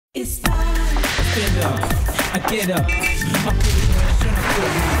It's fine. Stand up, I get up.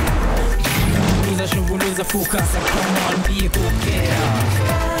 I should lose a focus. Come on, be a good get up.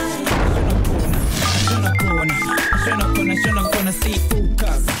 I should not gonna stay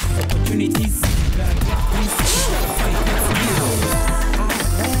focused. Opportunities, gotta get this. Fight that's you.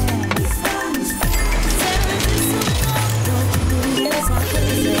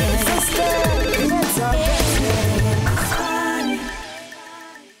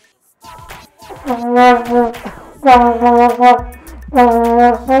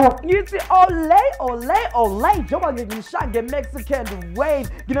 Ngithi ole njengoba ngishange Mexican wave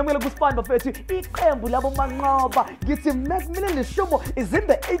nginomela kuspanda fethu iqembu labo manqoba ngithi Macmillan Lishumo is in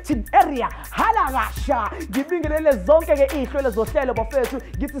the 18 area halakasha ngibingelele zonke ke ihlelo zohlelo bafethu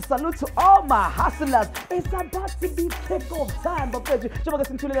ngithi salute to all my hustlers. It's about to be take off time bafethu njengoba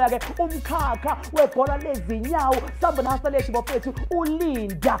sinthulela ke umkhakha webhola lezinyawo samba nahasela lethu bafethu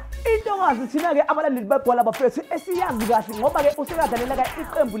uLinda intokazi thina ke abalandeli bebhola bafethu esiyazi kahle ngoba ke usekadalela ke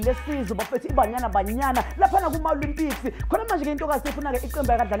iqembu lesizwe bafethu ibanyana lapha kuma Olympics khona manje ke intokazi sifuna ke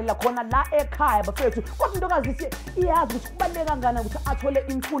iqembu yakadlalela khona la ekhaya bafethu kodwa intokazi iyazi ukuthi kubaleka kangana ukuthi athole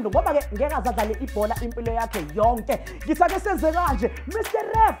imfundo ngoba ke ngeke azadlale ibhola impilo yakhe yonke ngithake senze kanje Mr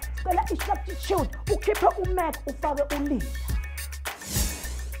Ref cela i-substitute ukhiphe uMac ufake uLinda.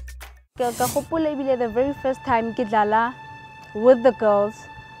 The very first time kidlala with the girls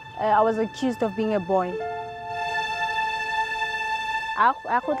I was accused of being a boy. I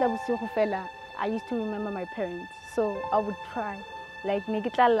used to remember my parents, so I would try, like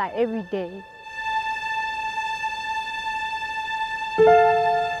Nikitala every day.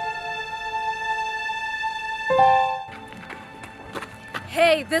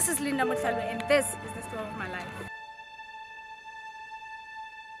 Hey, this is Linda Motholo, and this is the story of my life.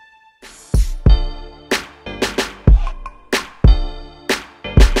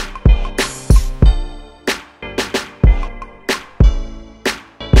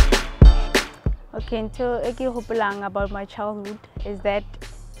 Okay, until I about my childhood is that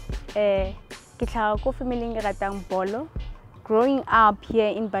growing up here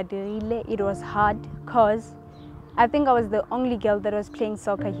in Badirile, it was hard because I think I was the only girl that was playing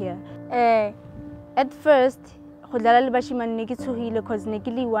soccer here. At first, because the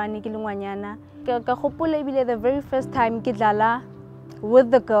very first time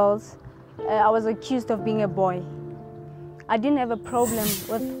with the girls, I was accused of being a boy. I didn't have a problem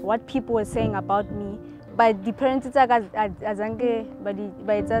with what people were saying about me, but the parents they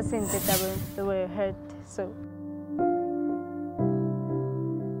were hurt. So.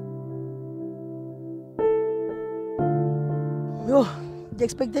 Yo, the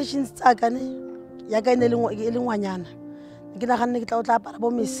expectations are yaga elingwanyana. Ke na ganne ke tla o tla para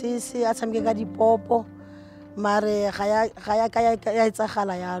bo mesese a tshameke ka dipopo mare ga ya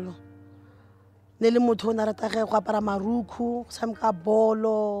etsagala yalo. Nele motho o na rata ge go apara marukhu go tshameka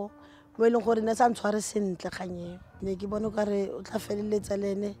bolo mo eleng gore ne sa ntshware sentle ganye ne ke bona ka re o tla feleletsa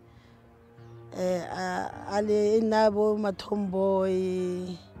lene a le nna bo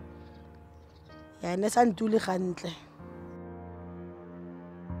mathomboy ya ne sa ntule gantle.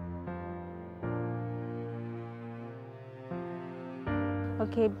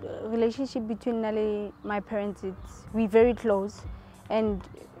 Okay, relationship between my parents, we're very close, and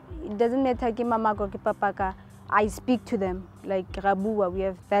it doesn't matter ki mama ko ki papa ka, I speak to them like Rabua. We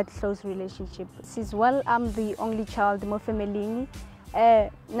have that close relationship. Since well, I'm the only child mo family.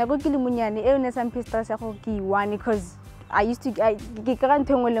 Nago kilimunyane e ne sam pista sa go ki one because I used to ke ka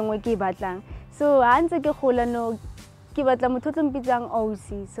ntho lengwe ke batlang. So ha ntse ke gola no ke batla motho tlo mpitsang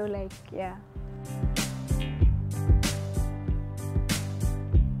OC. So like yeah.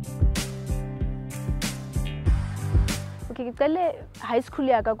 Okay, high school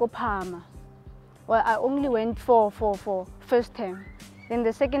yaga go Parma. Well, I only went for first term. Then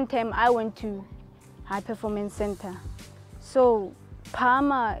the second term I went to High Performance Center. So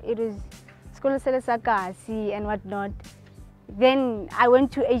Parma, it is school Sakasi and whatnot. Then I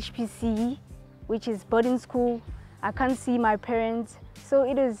went to HPC, which is boarding school. I can't see my parents, so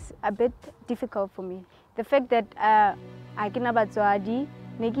it is a bit difficult for me. The fact that I can abatswadi.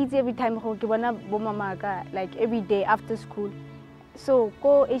 Every time like every day after school. So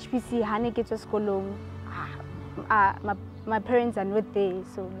go HPC my parents are not there.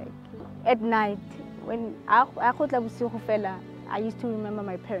 So like at night when I used to remember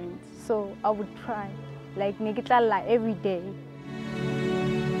my parents. So I would try like every day.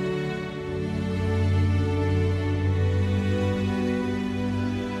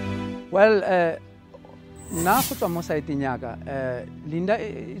 Well, na go tswa mo saeteng yaka Linda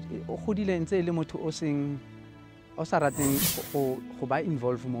o godile ntse le motho o seng o sa rateng go ba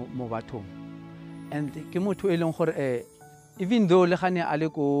involve mo bathong, and ke motho e leng gore even though le gane a le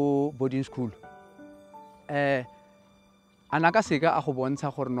ko boarding school ana ka seka a go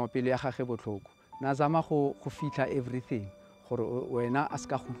bontsha gore no pele ya gage botlhoko na zama go fitlha everything gore wena a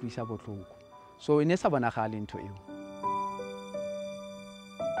ska go tlisa botlhoko, so e ne sa bonagale ntho eo.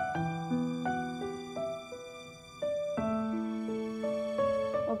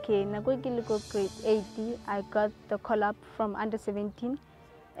 Okay, nako ke le ko grade 8, I got the call up from under 17.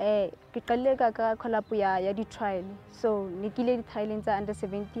 Ke qale ka call up ya di trial, so nikile di trial tsa under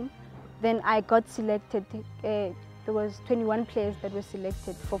 17. Then I got selected. There was 21 players that were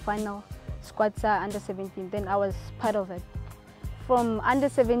selected for final squad under 17. Then I was part of it. From under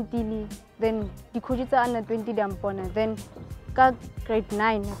 17, then the coaches under 20 dampona. Then ka grade 9,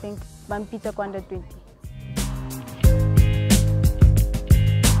 I think, bampita ko under 20.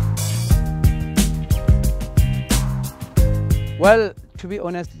 Well, to be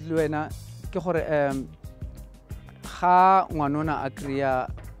honest, Luena, ke gore ga ngwanona a kry-a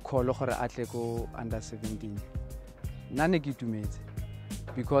call gore a tle ko under 17. Nna ne ke itumetse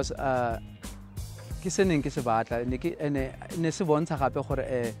because ke se neng ke se batla, ne se bontsha gape gore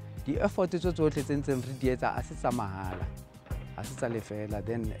di-effort tso tsotlhe tse ntseng re di etsa a se tsa mahala, a se tsa lefela.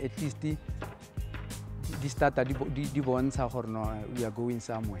 Then at least di starta di bontsha gore no, we are going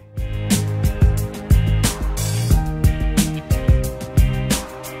somewhere.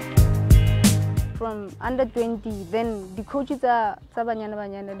 From under 20, then the coaches are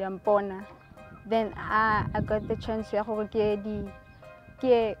banyana di ampona. Then I got the chance to go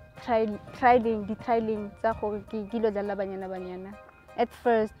ke trialing tsa gore ke dilo dala banyana. At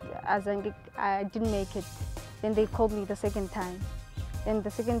first, I didn't make it. Then they called me the second time. Then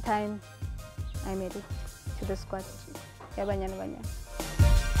the second time, I made it to the squad. Ya banyana.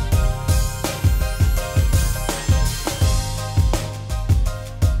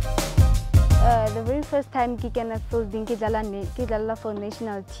 The very first time ke kena fielding ke dlala for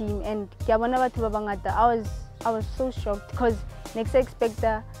national team, and ke bona batho ba bangata. I was so shocked because next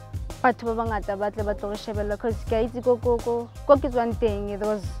expecta batho ba bangata ba tle ba tlo shebella, because ke itse go ke tswang teng, there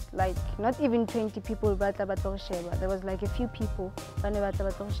was like not even 20 people ba tla ba tlo sheba. There was like a few people ba ne ba tla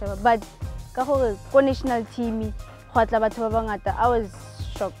ba tlo sheba, but ka gore ko national team go tla batho ba bangata, I was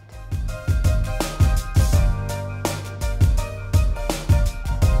shocked.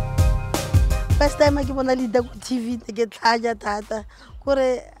 First time I bona Linda ko TV ke tlhaja thata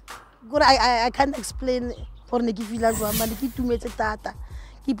gore I can't explain gore ne ke feel jwa mane ke tumetse tata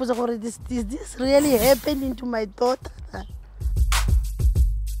ke ipotsa gore this really happening to my daughter.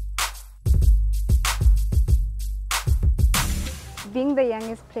 Being the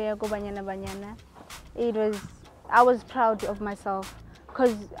youngest player go banyana, I was proud of myself,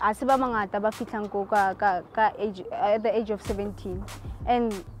 because asiba mangata ba fitlang ko age at the age of 17.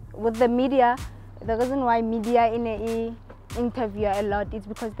 And with the media, the reason why media interview a lot is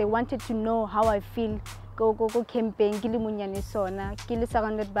because they wanted to know how I feel. Go campaign, kili munyane sona, kili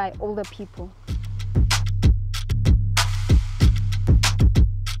surrounded by older people.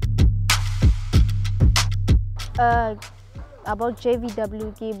 About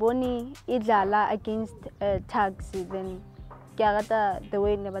JVW, ki boni idlala against tags, then kiagata the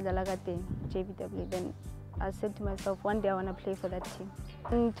way never dalagate JVW. Then I said to myself, one day I want to play for that team.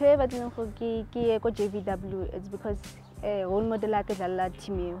 And to JVW, it's because role model like the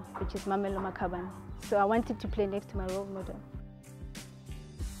team, which is Mamelo Makaban. So I wanted to play next to my role model.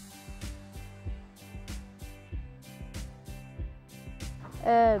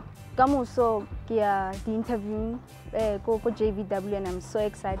 So the interview go JVW, and I'm so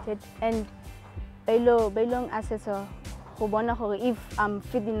excited. And Bailong assessor if I'm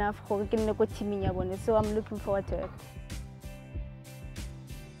fit enough for team, so I'm looking forward to it.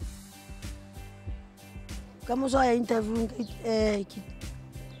 Kamoso ya interview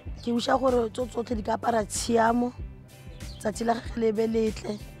ke usha gore tsotlhe di ka para tshiamo tsa tsela le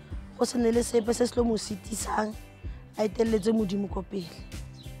beletle go senele sepe se selo mo sitisang a iteletse modimo ko pele.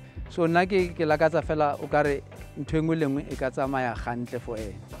 So nna ke lakatsa fela o kare ntho engwe lengwe e ka tsamaya gantle for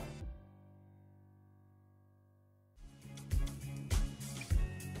ene.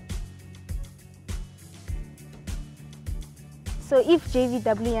 So if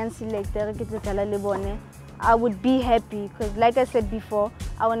JVW and selector I would be happy, because like I said before,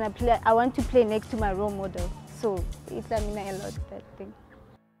 I want to play next to my role model. So it's a lot, that thing.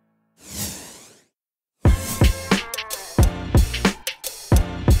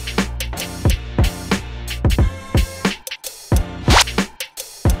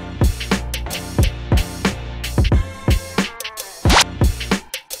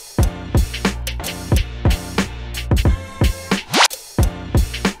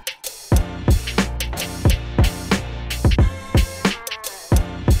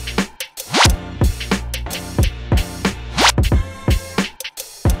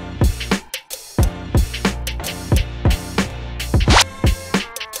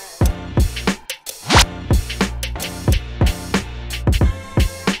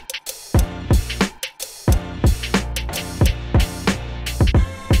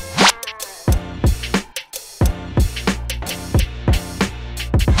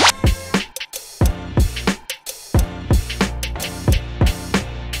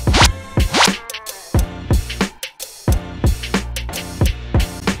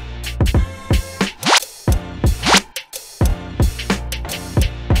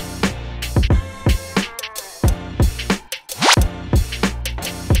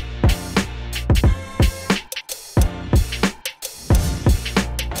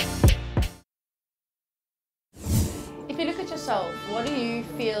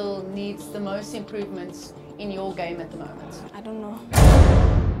 feel needs the most improvements in your game at the moment? I don't know.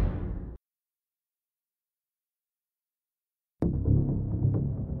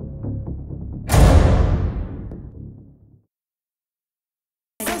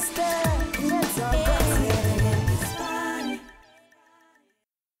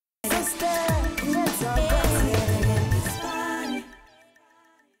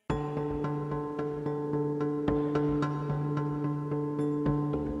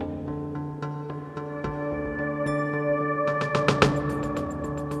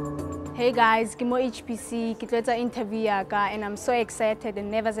 Hey guys, I'm HPC, I'm interview yaka, and I'm so excited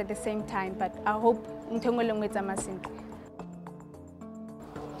and nervous at the same time, but I hope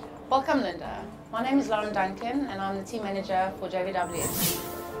Welcome, Linda. My name is Lauren Duncan and I'm the team manager for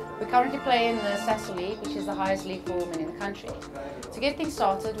JVW. We currently play in the SABC League, which is the highest league for women in the country. To get things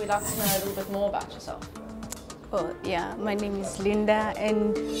started, we'd like to know a little bit more about yourself. Oh yeah, my name is Linda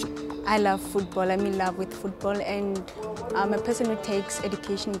and I love football. I'm in love with football and I'm a person who takes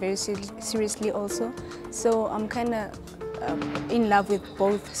education very seriously also. So I'm kind of in love with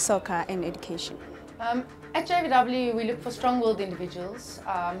both soccer and education. At JVW, we look for strong-willed individuals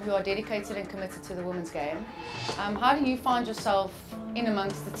who are dedicated and committed to the women's game. How do you find yourself in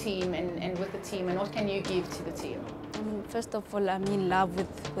amongst the team and with the team, and what can you give to the team? First of all, I'm in love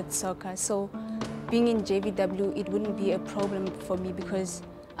with soccer. So being in JVW, it wouldn't be a problem for me because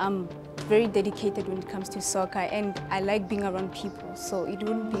I'm very dedicated when it comes to soccer and I like being around people. So it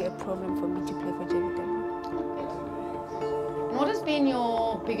wouldn't be a problem for me to play for JVW. And what has been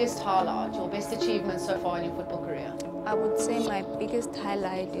your biggest highlight, your best achievement so far in your football career? I would say my biggest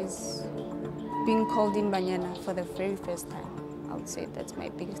highlight is being called in Banyana for the very first time. I would say that's my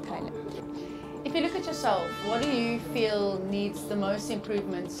biggest highlight. If you look at yourself, what do you feel needs the most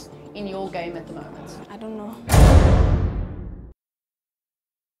improvements in your game at the moment? I don't know.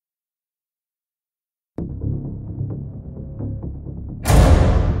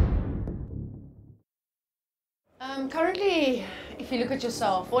 Currently, if you look at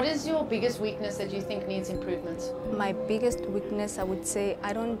yourself, what is your biggest weakness that you think needs improvement? My biggest weakness, I would say,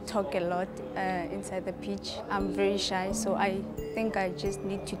 I don't talk a lot inside the pitch. I'm very shy, so I think I just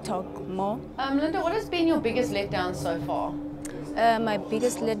need to talk more. Linda, what has been your biggest letdown so far? My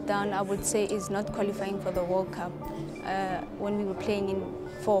biggest letdown, I would say, is not qualifying for the World Cup. When we were playing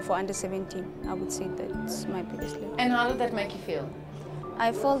for under 17, I would say that's my biggest letdown. And how did that make you feel?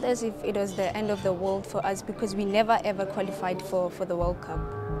 I felt as if it was the end of the world for us because we never ever qualified for the World Cup.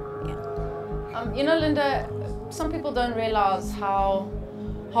 Yeah. You know, Linda, some people don't realize how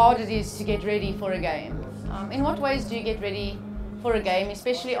hard it is to get ready for a game. In what ways do you get ready for a game,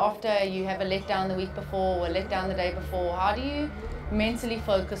 especially after you have a letdown the week before or a letdown the day before? How do you mentally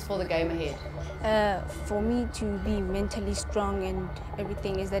focus for the game ahead? For me to be mentally strong and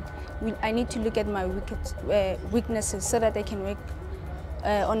everything is that I need to look at my weaknesses so that I can work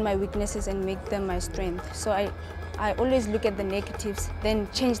on my weaknesses and make them my strength. So I always look at the negatives, then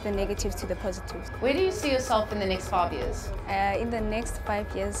change the negatives to the positives. Where do you see yourself in the next 5 years? In the next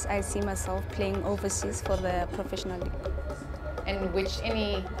 5 years, I see myself playing overseas for the professional league. And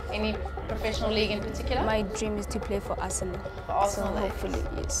any professional league in particular? My dream is to play for Arsenal. For Arsenal, so hopefully,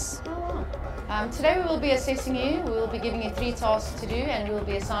 yes. Oh. Today we will be assessing you. We will be giving you 3 tasks to do, and we will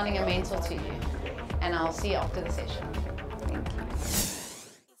be assigning a mentor to you. And I'll see you after the session. Thank you.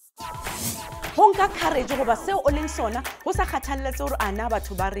 Honka courage goba seo o leng sona go sa kgathaletse gore ana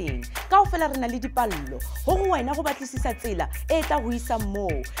batho ba reng kaofela re na le dipallo go go wena go batlisisa tsela e tla go isa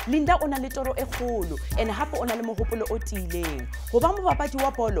moo. Linda o na le toro e kgolo ene hape o na le mogopolo o tiileng go ba mobapadi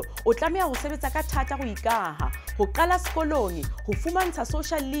wa bolo o tlamea go sebetsa ka thata go ikaga go qala sekolong go fumantsha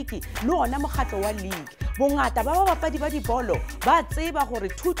social league le ona mokgatlo wa league. Bongata ba bapadi ba dibolo ba tseba gore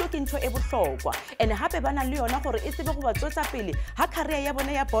thuto ke ntho e bohlokwa ene hape ba na le yona gore e tsebe go ba tsotsa pele ha career ya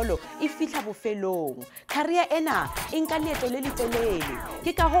bona ya bolo e fihla bofelong. Career ena e nka leeto le letelele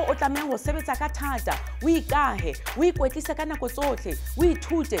ke ka ho o tlameha go sebetsa ka thata o ikahe o ikwetlisa ka nako tsohle o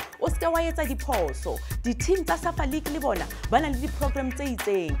ithute o se wa etsa diphoso. Di-team tsa Safa League le bona ba na le di-program tse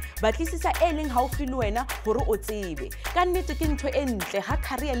itseng ba tlisisa e leng haufi le wena gore o tsebe ka nnete ke ntho e ntle ha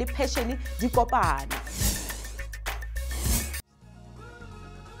career le passion di kopana.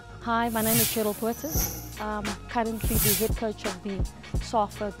 Hi, my name is Cheryl Portis. I'm currently the head coach of the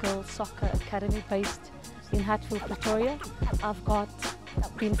SAFA Girls Soccer Academy based in Hatfield, Pretoria. I've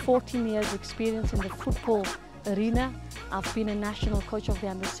been 14 years experience in the football arena. I've been a national coach of the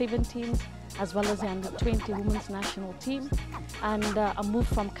under-17s as well as the under-20 women's national team. And I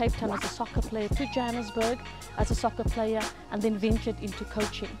moved from Cape Town as a soccer player to Johannesburg as a soccer player and then ventured into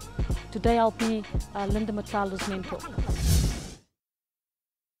coaching. Today I'll be Linda Motholo's mentor.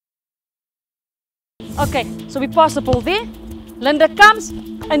 Okay, so we pass the ball there. Linda comes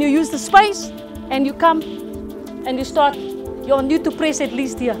and you use the space and you come and you start. You need to press at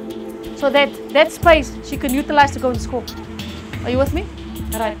least here. So that space she can utilize to go and score. Are you with me?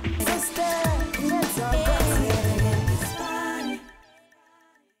 All right.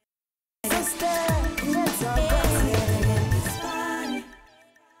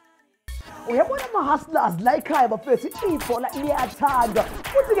 Uyabona ama-hustlers la ekhaya bafethu ibhola liyathandwa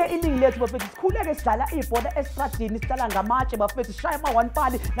futhi-ke iningi lethu bafethu sikhuleke sidlala ibhola esitradini sidlala ngamatshe bafethu sishaya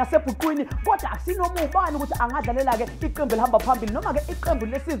ama-1 nasebhuqwini kodwa akusinoma ubani ukuthi angadlalela-ke iqembu elihamba phambili noma-ke iqembu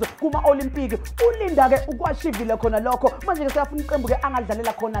lesizwe kuma-olimpiki ulinda-ke ukwashivile khona lokho manje-ke siyafuna iqembu-ke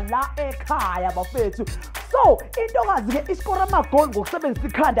angadlalela khona la ekhaya bafethu so intokazi-ke isikora amagoli ngokusebenzisa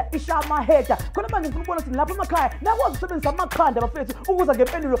ikhanda ishaya amaheda khona manje ngifuna ukubona ukuthi lapha emakhaya nakwazi ukusebenzisa amakhanda bafethu ukuza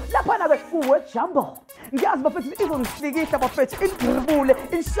ngempendulo laphana-ke uwe jambo ngiyazi bafethu izongihlikihla bafethu indribule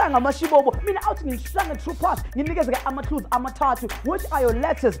inshanga amashibobo mina awuthi ngishange true pass nginikeze-ke ama-clues amathathu which are your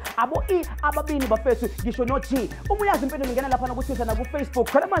letters abo-E ababini bafethu ngisho no-G uma uyazi impendulo ngena laphana ku-Twitter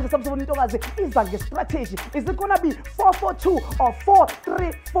nakufacebook khona manje samsebona intokazi iza nge-strategy is it gonna be 4-4-2 or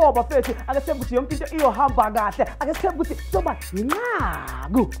 4-3-4 bafethu ake sithembe ukuthi yonke into iyohamba kahle ake sithembe ukuthi soba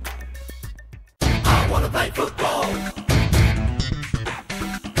yinqaku. I wanna play football.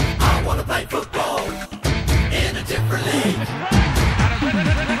 I wanna play football in a different league.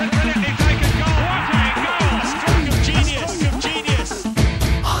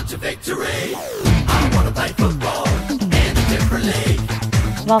 On to victory. I wanna play football in a different league.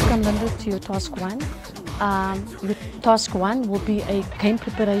 Welcome, Linda, to your task 1. Your task 1 will be a game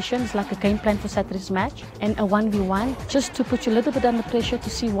preparation, it's like a game plan for Saturday's match, and a 1v1, just to put you a little bit under pressure to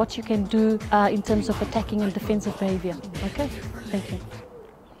see what you can do in terms of attacking and defensive behavior. Okay? Thank you.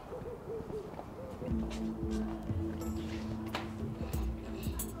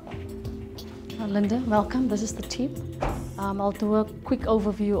 Linda, welcome. This is the team. I'll do a quick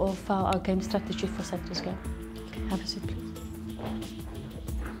overview of our game strategy for Saturday's game. Have a seat, please.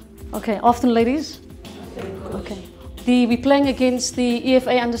 Okay, afternoon, ladies. Okay. We're playing against the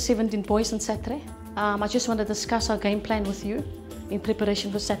EFA Under-17 boys on Saturday. I just want to discuss our game plan with you in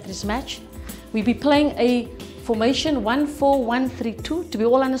preparation for Saturday's match. We'll be playing a formation 1-4-1-3-2. Do we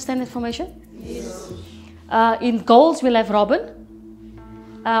all understand that formation? Yes. In goals, we'll have Robin.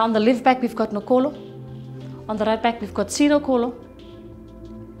 On the left back, we've got Nokolo. On the right back, we've got Sinokolo.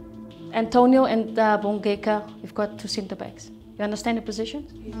 Antonio and Bongeka, we've got 2 centre backs. You understand the position?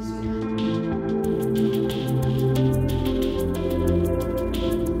 Yes.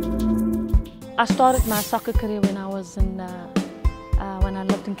 I started my soccer career when I was when I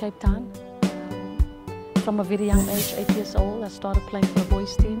lived in Cape Town. From a very young age, 8 years old, I started playing for a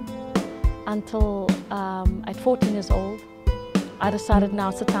boys team until at 14 years old. I decided now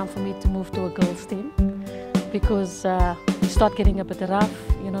it's the time for me to move to a girls team because you start getting a bit rough,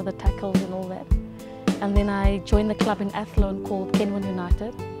 you know, the tackles and all that. And then I joined the club in Athlone called Kenwan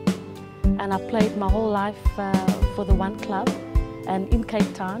United, and I played my whole life for the one club and in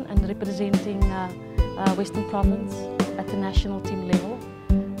Cape Town and representing Western Province at the national team level.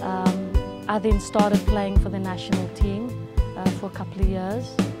 I then started playing for the national team for a couple of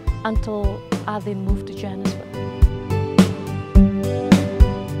years until I then moved to Johannesburg.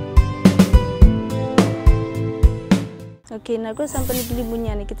 Okay, nako sample ke le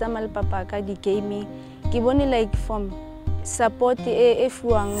bunyane ke tsamaya le papa ka di gaming. Ke bone like from support e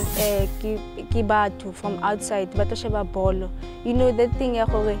fuang ke batho from outside ba tlo sheba bolo. You know that thing ya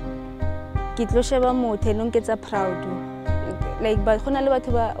gore ke tlo sheba motho no nketsa proud. Like ba khona le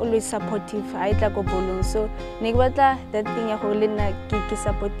batho ba always supportive I tla go bolong. So ne ke batla that thing ya gore le nna ke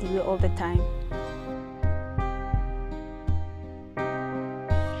support you all the time.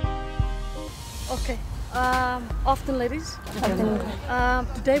 Okay. Afternoon, ladies. Afternoon.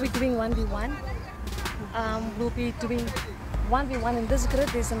 Today we're doing 1v1. We'll be doing 1v1 in this grid.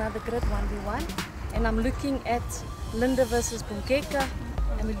 There's another grid 1v1, and I'm looking at Linda versus Bungeka,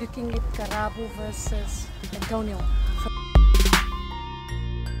 and we're looking at Karabu versus Antonio.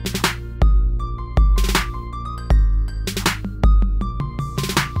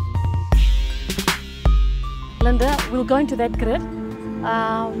 Linda, we'll go into that grid.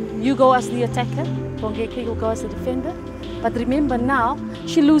 You go as the attacker, Bongeka will go as the defender. But remember now,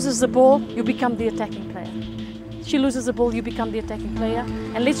 she loses the ball, you become the attacking player. She loses the ball, you become the attacking player.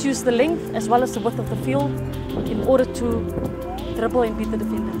 And let's use the length as well as the width of the field in order to dribble and beat the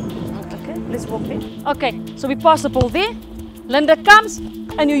defender. Okay, let's walk there. Okay, so we pass the ball there. Linda comes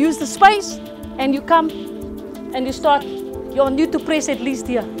and you use the space and you come and you start, you need to press at least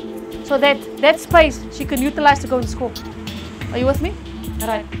here. So that space she can utilize to go and score. Are you with me? All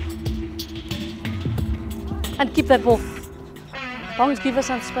right. And keep that ball. Bongs, give us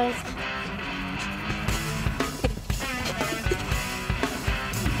some space.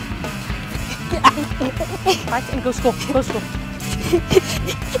 Right, and go score, go score.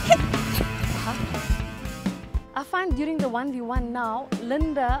 I find during the 1v1 now,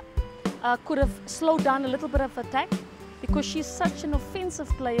 Linda could have slowed down a little bit of attack because she's such an offensive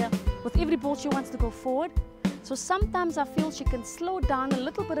player. With every ball she wants to go forward. So sometimes I feel she can slow down a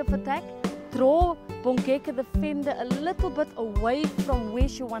little bit of attack, draw Bongeka the defender a little bit away from where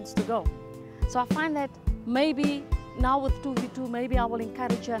she wants to go. So I find that maybe now with 2v2, maybe I will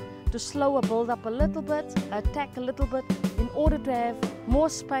encourage her to slow her build up a little bit, attack a little bit, in order to have more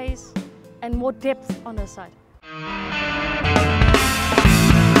space and more depth on her side.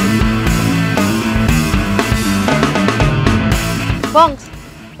 Bongs,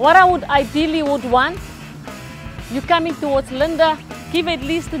 what I would ideally want, you coming towards Linda, give at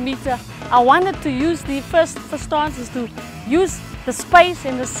least a meter. I wanted to use the first stance is to use the space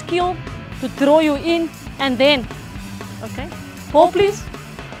and the skill to draw you in, and then, okay, ball please.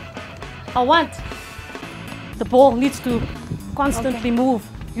 I want the ball needs to constantly move.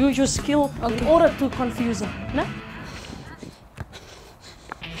 Use your skill in order to confuse him. No?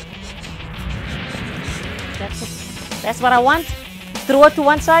 That's it. That's what I want. Throw it to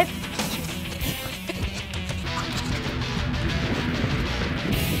one side.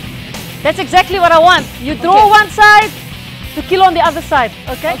 That's exactly what I want. You draw one side to kill on the other side,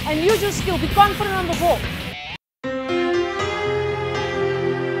 okay? And use your skill. Be confident on the ball.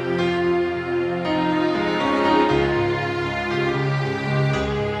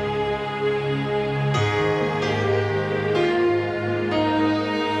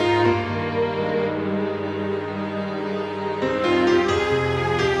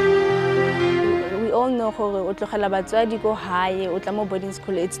 O tlogela batswadi go high, o tla mo boarding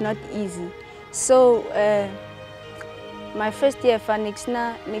school, it's not easy. So my first year fa next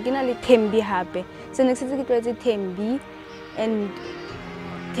na ne ke na le Thembi hape. So next se ke tlwaetse Thembi, and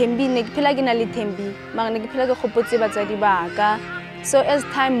Thembi ne ke phela ke na le Thembi, mara ne ke phela ke gopotse batswadi ba ka. So as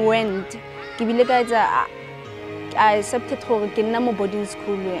time went, ke bile ka etsa I accepted gore ke nna mo boarding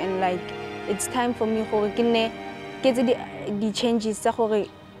school, and like it's time for me gore ke nne ke tse di changes tsa gore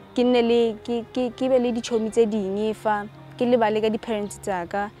ke be le dichomi tse ding fa ke lebale ka di-parents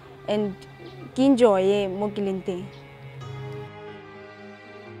tsaka and ke enjoye mo ke leng teng.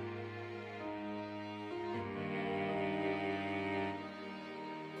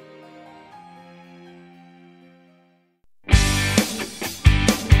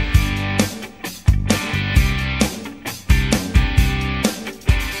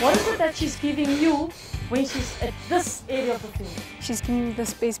 What is it that she's giving you when she's at this area of the field? She's giving me the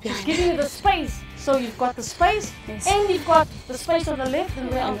space behind. She's giving you the space. So you've got the space, and you've got the space on the left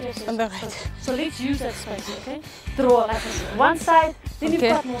and on the right. So let's use that space, okay? Draw like one side, then you've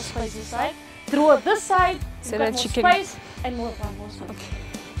got more space inside. Draw this side, so you've got more space, and one more space.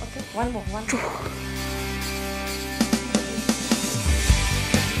 Okay, one more.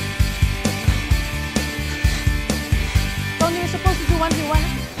 So you're supposed to do 1v1.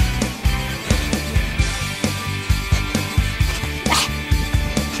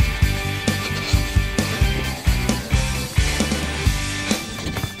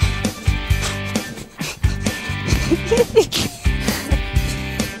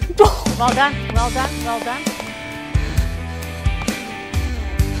 Well done, well done, well done.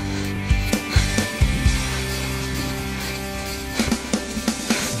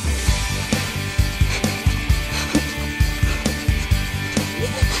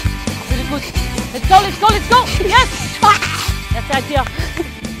 Really good. Let's go, let's go, let's go. Yes! That's the idea.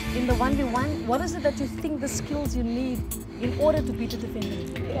 In the 1v1, what is it that you think the skills you need in order to beat the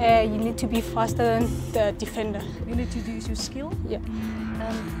defender? You need to be faster than the defender. You need to use your skill? Yeah.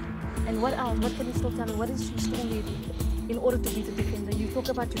 And what else? What can you still tell me? What is you still need in order to beat the defender? You talk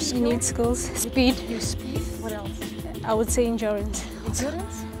about your skill. You need skills, speed. Your speed. What else? I would say endurance.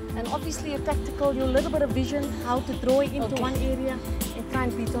 Endurance? And obviously you're tactical, you're a little bit of vision, how to draw it into one area and try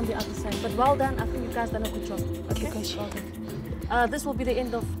and beat on the other side. But well done, I think you guys done a good job. Okay, coach. Well done. This will be the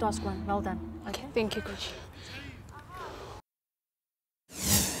end of task 1. Well done. Okay. Thank you, coach.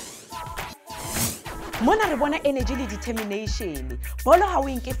 Mona re bona energy le determination. Bolo ha o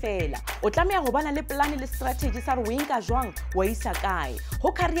nke fela. O tlameha go bana le plan le strategy sa re o nka jwang wa isa kae.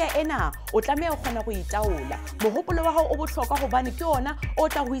 Ho career ena o tlameha go kgona go itaola. Mohopolo wa hao o botlhokwa go bane ke ona o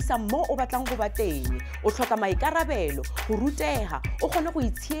tla go isa mo o batlang go ba teng. O tlhoka maikarabelo, go ruteha, o kgone go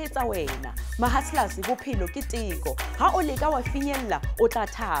itshietsa wena. Mahaslas bophelo ke teko. Ha o leka wa finyella o tla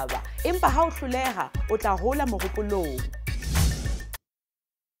thaba. Empa ha o hloleha o tla hola mohopolong.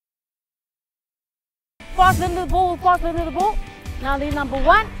 Pass Linda the ball, pass Linda the ball. Now lead number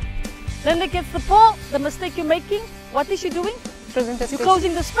 1. Linda gets the ball. The mistake you're making, what is she doing? You're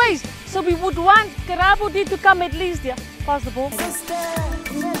closing the space. So we would want Karabudi to come at least here. Pass the ball.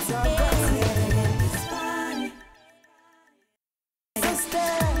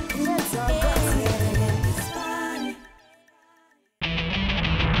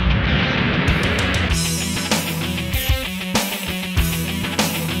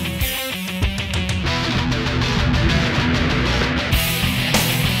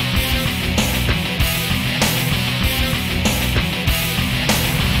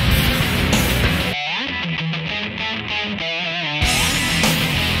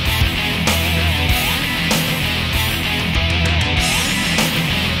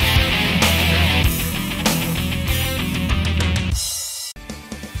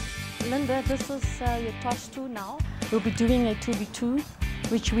 Linda, this is your toss 2 now. We'll be doing a 2v2,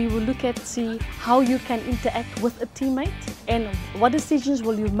 which we will look at, see how you can interact with a teammate and what decisions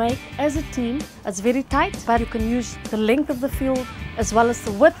will you make as a team. It's very tight, but you can use the length of the field as well as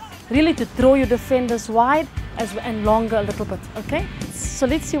the width, really to throw your defenders wide and longer a little bit, okay? So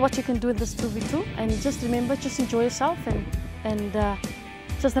let's see what you can do in this 2v2, and just remember, just enjoy yourself and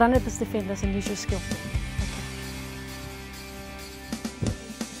just run at these defenders and use your skill.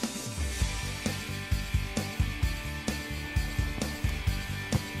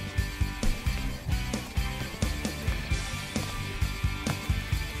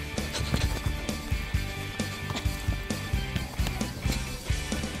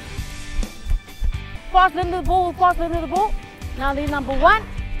 Pass Linda the ball, pass Linda the ball. Now lead number 1.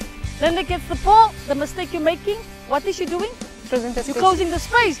 Linda gets the ball. The mistake you're making, what is she doing? You're closing the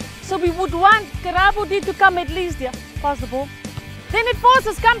space. So we would want Karabudi to come at least here. Pass the ball. Then it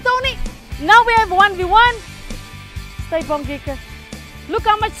forces, come Tony. Now we have 1v1. Stay Bongeka. Look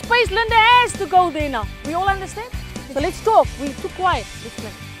how much space Linda has to go there now. We all understand? So let's talk. We're too quiet. Let's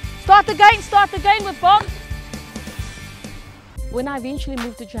play. Start again with Bob. When I eventually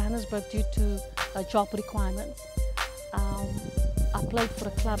moved to Johannesburg due to job requirements, I played for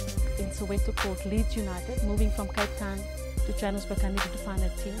a club in Soweto called Leeds United. Moving from Cape Town to Johannesburg, I needed to find a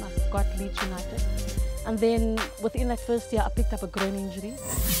team. I got Leeds United. And then within that first year, I picked up a groin injury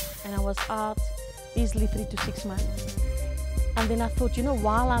and I was out easily 3 to 6 months. And then I thought, you know,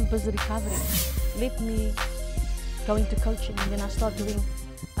 while I'm busy recovering, let me go into coaching. And then I started doing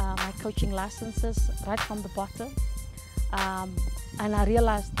my coaching licenses right from the bottom. And I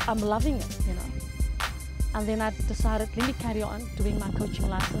realized I'm loving it, you know. And then I decided, let me carry on doing my coaching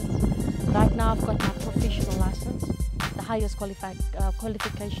license. Right now I've got my professional license, the highest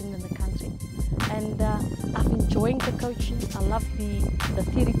qualification in the country. And I'm enjoying the coaching. I love the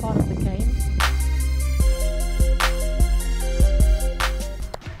theory part of the game.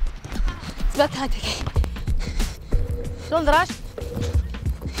 Don't rush.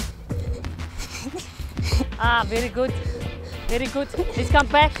 Ah, very good. Very good. Let's come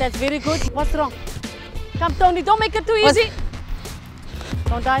back. That's very good. What's wrong? Come, Tony. Don't make it too easy.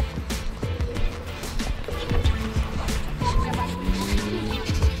 Don't dive.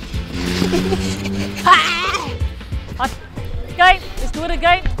 Okay, let's do it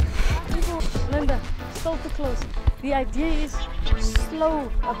again. Linda, still too close. The idea is slow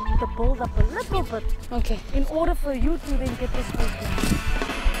up the build up a little bit. Okay. In order for you to then get this space.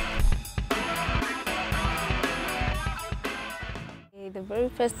 The very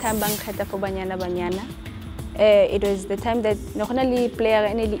first time bang khata for Banyana, it was the time that not only player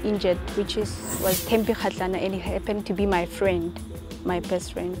any injured, which was Tempi Khatlana, and it happened to be my friend, my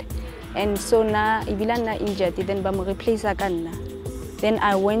best friend. And so na Ivilana injured, then bam replace Akanna. Then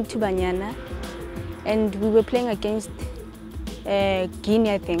I went to Banyana, and we were playing against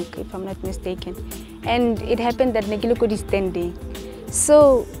Guinea, I think, if I'm not mistaken. And it happened that Negiloko is standing.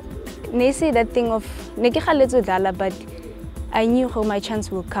 So they say that thing of Negikhalezo Dala, but I knew how my chance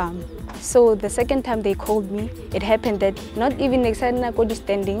will come. So the second time they called me, it happened that not even Nexana Kodi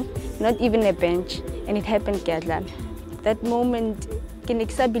standing, not even a bench, and it happened Gadlan. That moment,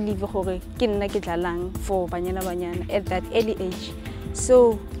 I believe for Banyana at that early age.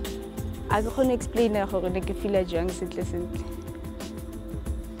 So I can't explain how I feel like young simply.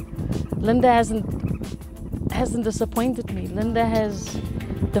 Linda hasn't disappointed me. Linda has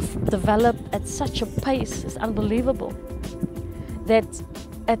developed at such a pace. It's unbelievable. That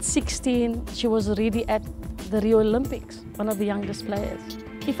at 16, she was already at the Rio Olympics, one of the youngest players.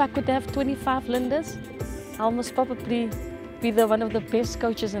 If I could have 25 Lindas, I almost probably be one of the best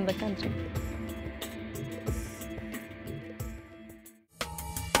coaches in the country.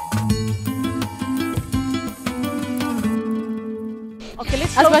 Okay, let's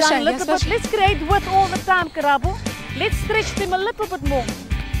slow down a little bit. Let's create width all the time, Karabo. Let's stretch them a little bit more.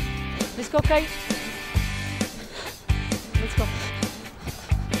 Let's go, Kay. Let's go.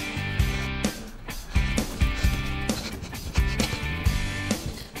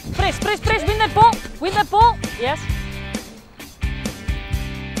 Press, press, press. Win that ball. Win that ball. Yes.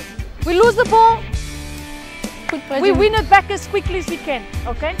 We lose the ball. We win it back as quickly as we can.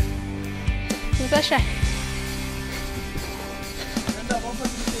 Okay?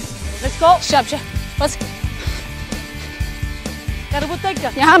 Let's go. Sharp, sharp. What's Karabo, take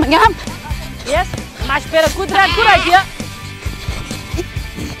that. Yam. Yes. Much better. Good run. Good idea.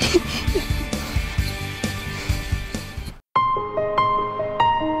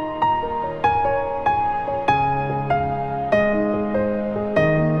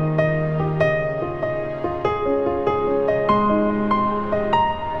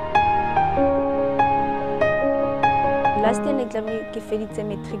 Last year, I finished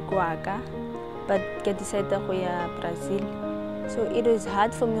matric waka, but I decided to go to Brazil. So it was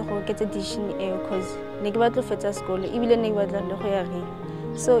hard for me to get a decision because I was going school, even I was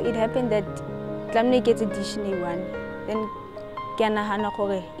going. So it happened that I get a decision one. Then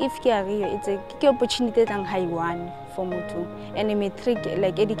if it's a opportunity that I want for me too. And matric,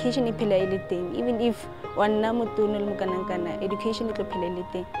 like education, is everything. Even if one education is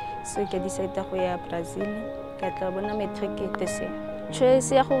everything. So I decided to go to Brazil. I matric this year.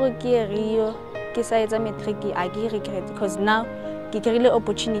 Choice ya gore ke Rio ke sa etsa matric I regret because now ke kry le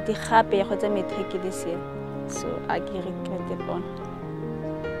opportunity gape ya go tsa matric this year. So I regret it on.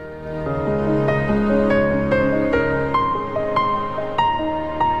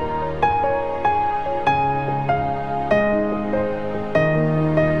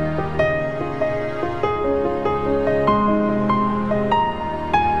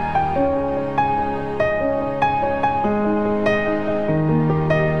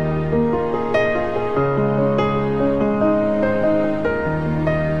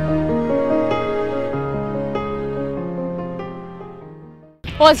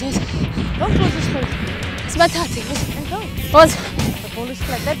 Don't close this space. It's my tactic. And go. Pause. The ball is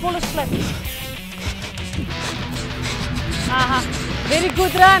flat. That ball is flat. Very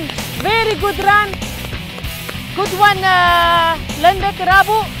good run. Very good run. Good one, Linda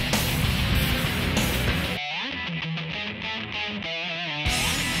Karabu.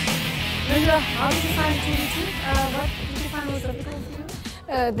 Linda, how did you find JVW? What did you find was difficult for you?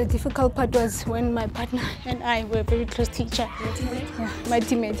 The difficult part was when my partner and I were very close to each other. Your teammate? Yeah, my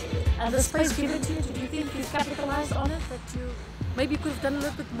teammate. And the space given to you, do you think you capitalized on it? That you maybe could have done a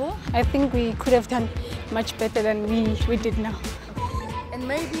little bit more? I think we could have done much better than we did now. And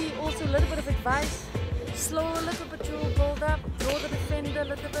maybe also a little bit of advice, slow a little bit your build up, draw the defender a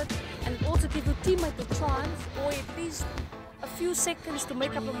little bit, and also give your teammate a chance or at least a few seconds to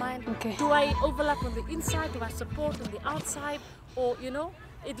make up a mind. Okay. Do I overlap on the inside? Do I support on the outside? Or, you know,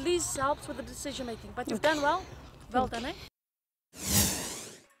 at least helps with the decision making. But you've done well. Well done, eh?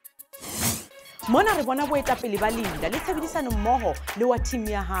 Mona re bona boetapele ba Linda le tshebedisano mmoho le wa team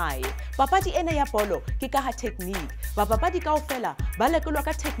ya hae. Papadi ena ya polo ke ka ha technique. Ba papadi kaofela ba lekolwa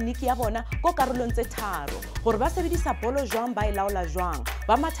ka technique ya bona ko karolong tse tharo. Gore ba sebedisa polo jwang ba e laola jwang,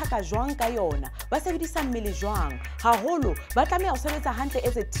 ba mathaka jwang ka yona, ba sebedisa mmele jwang. Haholo ba tlameha ho sebetsa hantle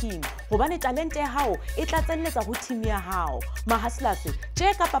as a team. Hobane talente ya hao e tla tselletsa ho team ya hao. Mahaslas,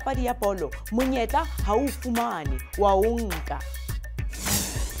 tje ka papadi ya polo, monyetla ha o fumane wa o nka.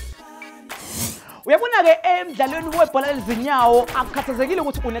 Uyabona-ke emdlalweni webhola lezinyawo akukhathazekile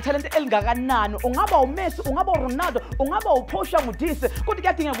ukuthi unetalent elingakanani, ungaba uMessi, ungaba uRonaldo, ungaba uPortia Modise, kodwa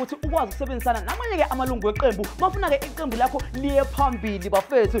kuyadingeka ukuthi ukwazi ukusebenzisana namanye-ke amalungu weqembu mafuna-ke iqembu lakho liye phambili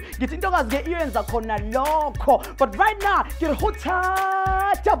bafethu. Ngithi intokazi-ke iyenza khona lokho, but right now ngiri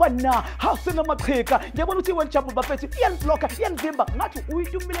huthatha bana hawusenamaqhika ngiyabona ukuthi iWorld bafethu iyanibloka iyanivimba ngathi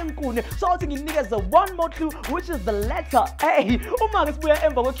uyitumile nkune, so athi nginikeze one more clue which is the letter A. Uma-ke sibuya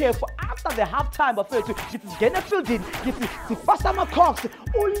emva kwekhefu after the half time bafethu ngithi singena efieldini ngithi sifasa ama-cocks.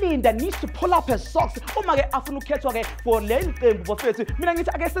 uLinda needs to pull up her socks uma-ke afuna ukukhethwa-ke for leli qembu bafethu. Mina ngithi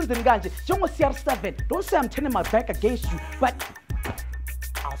ake senzeni kanje njengo-CR7, don't say I'm turning my back against you, but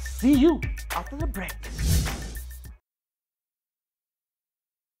I'll see you after the break.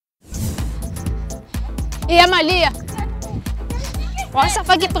 Iya Malia. Wasa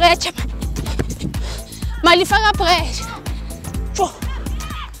fagi pressure. Mali fanga pressure.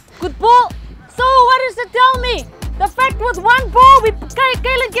 Good ball. So what does it tell me? The fact with one ball,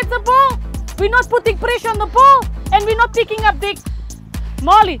 Kaylin gets the ball. We're not putting pressure on the ball, and we're not picking up the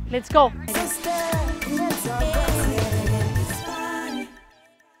Molly. Let's go.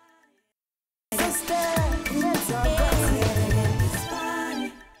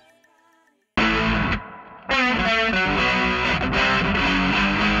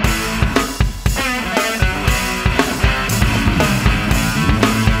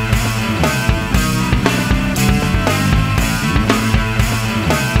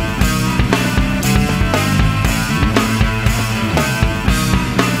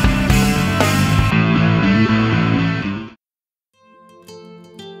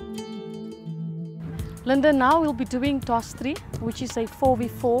 Linda, now we'll be doing task 3, which is a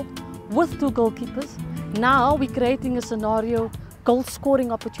 4v4 with 2 goalkeepers. Now we're creating a scenario, goal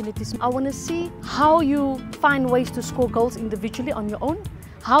scoring opportunities. I want to see how you find ways to score goals individually on your own,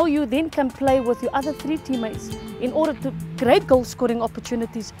 how you then can play with your other 3 teammates in order to create goal scoring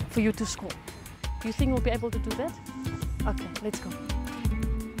opportunities for you to score. Do you think we'll be able to do that? Okay, let's go.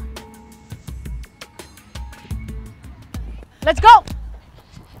 Let's go!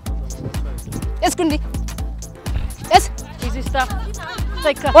 Yes, Kundi. Yes. Easy stuff.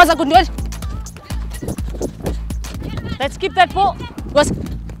 Take her. What's a Kundi? Let's keep that ball. What's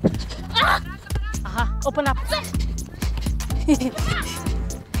Open up.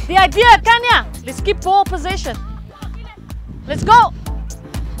 The idea, Kanya, let's keep ball possession. Let's go.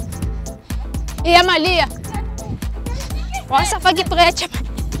 Yeah, Malia. What's a fucking pressure?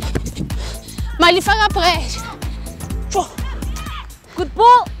 Malifaga pressure. Good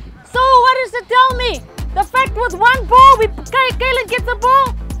ball. So what does it tell me? The fact with 1 ball, Kaylin gets the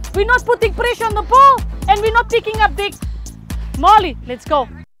ball. We're not putting pressure on the ball and we're not picking up big. Molly, let's go.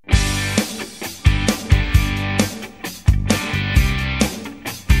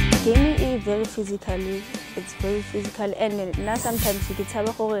 Gaming is very physically. It's very physical, and now sometimes you get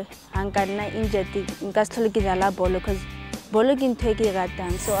injured. Because ball can take it right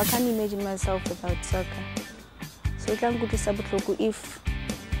down. So I can't imagine myself without soccer. So it's good to if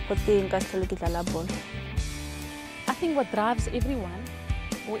I think what drives everyone,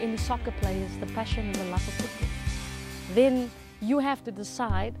 or any soccer player, is the passion and the love of football. Then you have to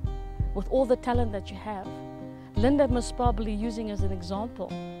decide, with all the talent that you have, Linda most probably using as an example,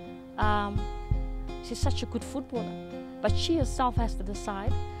 she's such a good footballer, but she herself has to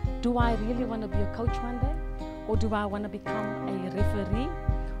decide, do I really want to be a coach one day? Or do I want to become a referee?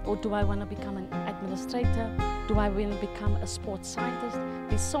 Or do I want to become an administrator? Do I want to become a sports scientist?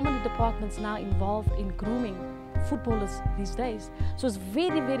 There's so many departments now involved in grooming footballers these days. So it's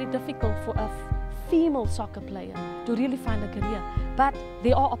very, very difficult for a female soccer player to really find a career. But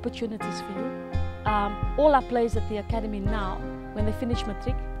there are opportunities for you. All our players at the academy now, when they finish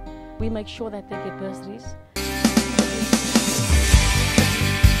matric, we make sure that they get bursaries.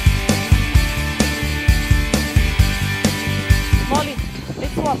 Molly,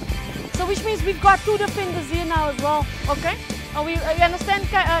 let's walk. So which means we've got 2 defenders here now as well, okay? You understand,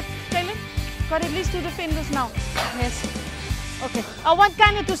 Kaylin? Got at least 2 defenders now. Yes. Okay. I want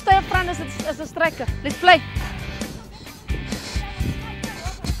Kanye to stay up front as a striker. Let's play.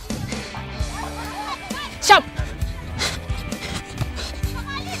 Sharp.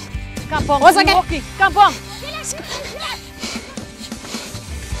 Kampong. What's again? Kampong.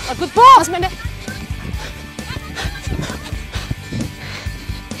 A good ball.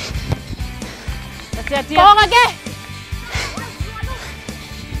 Go again.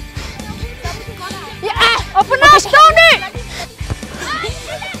 Yeah. Open up, Tony.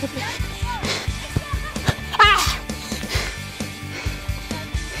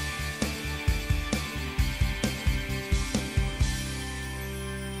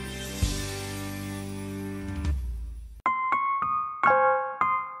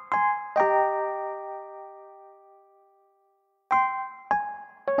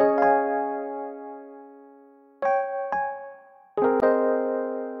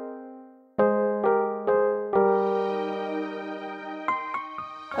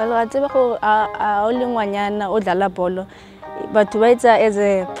 Well, I tell you, only one yana or the labolo, but it's as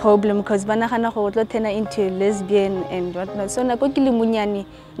a problem because banana hold into lesbian and whatnot. So na quickly munyani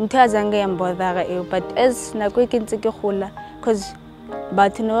into azanga and bother, but as na quick in take a hula, because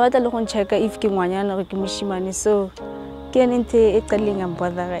but no other look check if Kimwanyana or Kimishimani, so can into a telling and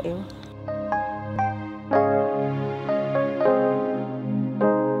bother.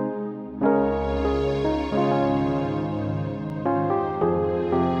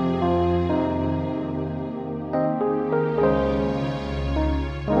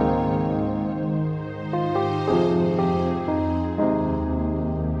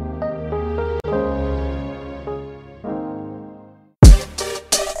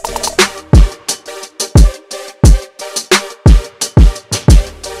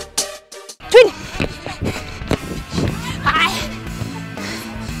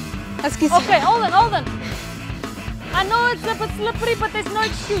 Okay, hold on. I know it's a bit slippery, but there's no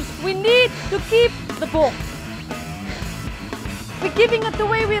excuse. We need to keep the ball. We're giving it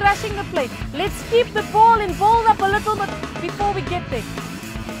away, we're rushing the play. Let's keep the ball and build up a little bit before we get there.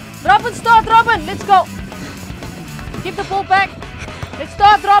 Robin, start, Robin, let's go. Give the ball back. Let's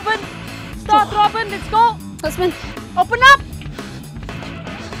start, Robin. Start, Robin, let's go. Husband. Open up.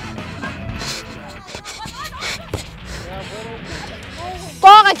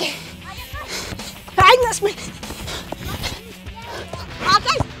 Go again. Goodness me.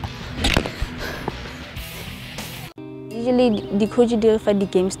 Okay. Usually, the coach deals the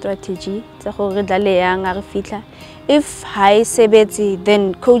game strategy. If high SABC,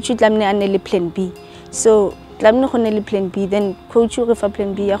 then coach will have plan B. So, plan B, then coach will have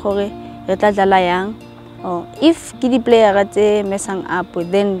plan B. If the player is messing up,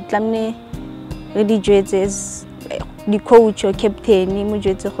 then the coach or captain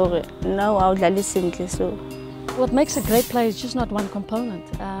now I'll listen. So, what makes a great player is just not one component.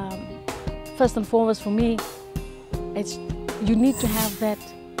 First and foremost, for me, it's you need to have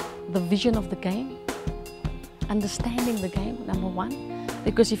the vision of the game, understanding the game, number one.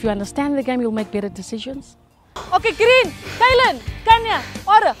 Because if you understand the game, you'll make better decisions. Okay, Green, Kylan, Kanya,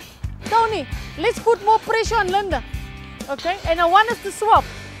 order. Tony, let's put more pressure on Linda. Okay, and I want us to swap.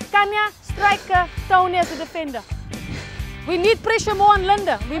 Kanya, striker, Tony as a defender. We need pressure more on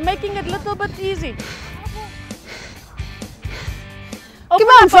Linda. We're making it a little bit easy. Open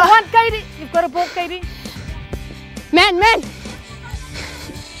up for one, Katie. You've got a ball, Katie. Man.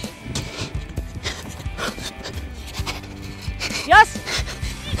 Yes.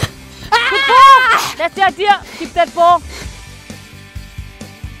 Good ball. That's the idea. Keep that ball.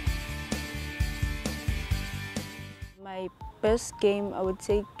 my best game, I would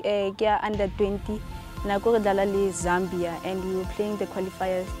say, under 20. And I go to Zambia, and we were playing the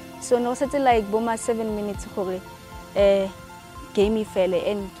qualifiers. So no, something like boma 7 minutes game fell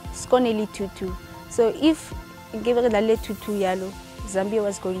and score nearly 2-2. So if give it 2-2 yellow, Zambia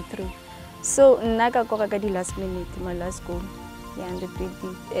was going through. So naga go the last minute, my last goal, under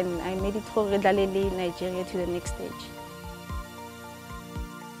 20, and I made it for Nigeria to the next stage.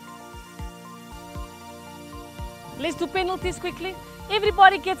 Let's do penalties quickly.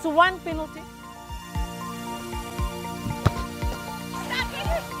 Everybody gets one penalty.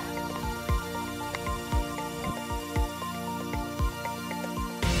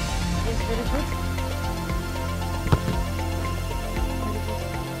 Yes, very good.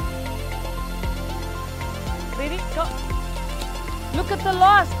 Ready? Go. Look at the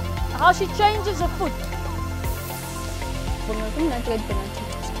last. How she changes her foot.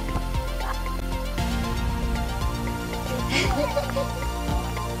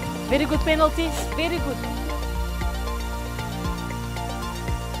 Very good penalty. Very good.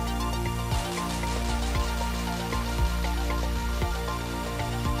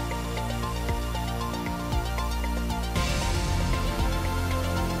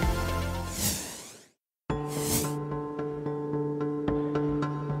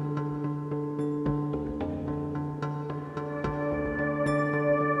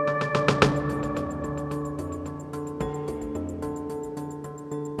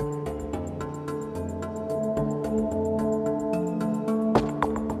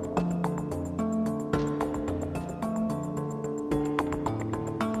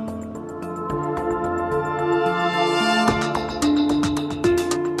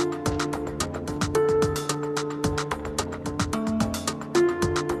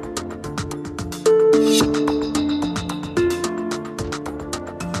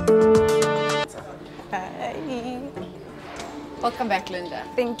 Welcome back, Linda.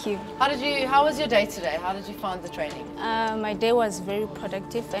 Thank you. How was your day today? How did you find the training? My day was very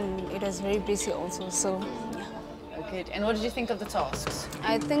productive and it was very busy also, so yeah. Oh, good. And what did you think of the tasks?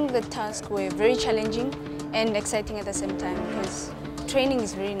 I think the tasks were very challenging and exciting at the same time because training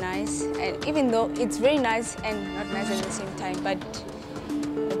is very nice, and even though it's very nice and not nice at the same time, but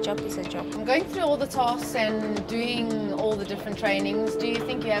a job is a job. Going through all the tasks and doing all the different trainings, do you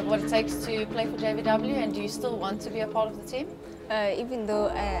think you have what it takes to play for JVW, and do you still want to be a part of the team? Even though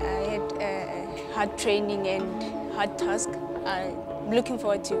I had hard training and hard tasks, I'm looking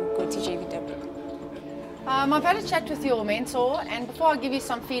forward to go to JVW. I've had a chat with your mentor, and before I give you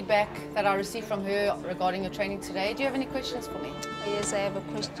some feedback that I received from her regarding your training today, do you have any questions for me? Yes, I have a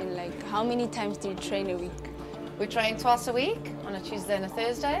question, like how many times do you train a week? We train twice a week, on a Tuesday and a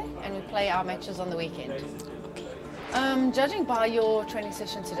Thursday, and we play our matches on the weekend. Judging by your training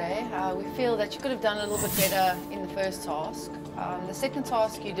session today, we feel that you could have done a little bit better in the first task. The second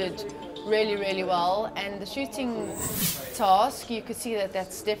task you did really, really well, and the shooting task, you could see that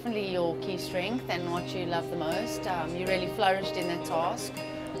that's definitely your key strength and what you love the most. You really flourished in that task.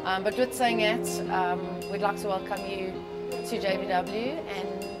 But with saying that, we'd like to welcome you to JVW,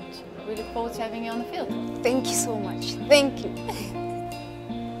 and we look forward to having you on the field. Thank you so much. Thank you.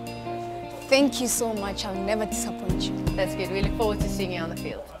 Thank you so much. I'll never disappoint you. That's good. We look forward to seeing you on the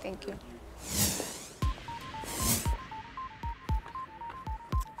field. Thank you.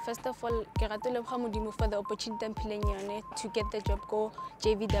 First of all, ke rata le bga modimo for the opportunity mphileng yone to get the job go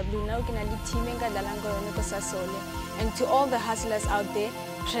JVW. Now ke na le team e nka dlalang go yone go Sasole. And to all the hustlers out there,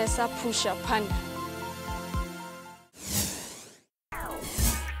 pressure, pusher, panda.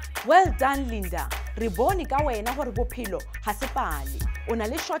 Well done, Linda. Re bone ka wena gore bophelo ga se pale. O na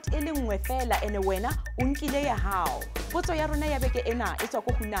le shot e le nngwe fela ene wena o nkile ya hao. Potso ya rona ya beke ena e tswa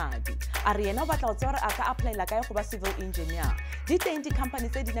go Hunadi. A re yena o batla go tswa gore a ka applyela kae go ba civil engineer. Di teng di-company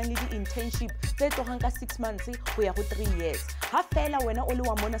tse di nang le di-internship tse tlogang ka 6 months go ya go 3 years. Ha fela wena o le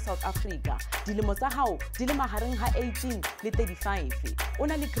wa mona South Africa, dilemo tsa hao di le mahareng ha 18 le 35. O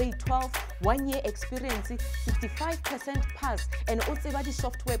na le grade 12, 1 year experience, 65% pass, and o tseba di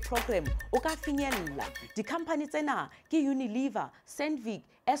software program o ka finyella. Di-company tsena ke Unilever, Sandvik,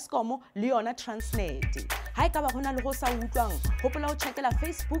 Eskom le yona Transnet. Ha e ka ba hona le go sa utlwang, hopola o checkela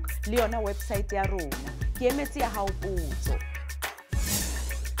Facebook le yona website ya rona. Ke emetse ya hao potso.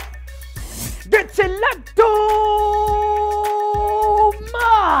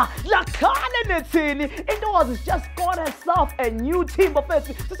 La khane nethini into was just got herself a new team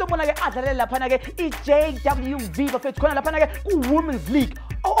bafethu sisebona ke adlale laphana ke iJWV bafethu khona laphana ke ku-Women's League.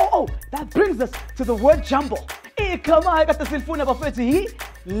 Oh, that brings us to the word jumbo. Ikhama kade silifuna bafethu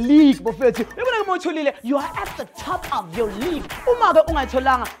league bafethu. Uyabona ke moyitholile, you are at the top of your league. Uma ke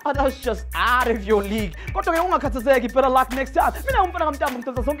ungayitholanga, that's just out of your league. Kodwa ke ungakhathazeki, better luck next time. Mina umfana kaMntambo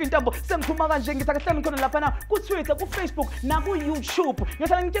ngithatha zonke intambo sengiphuma kanje ngithi akahleli khona laphana ku-Twitter, ku-Facebook na ku-YouTube.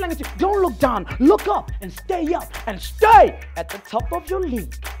 Ngiyahlala ngitshela ngithi don't look down, look up and stay up and stay at the top of your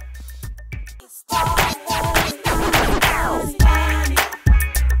league.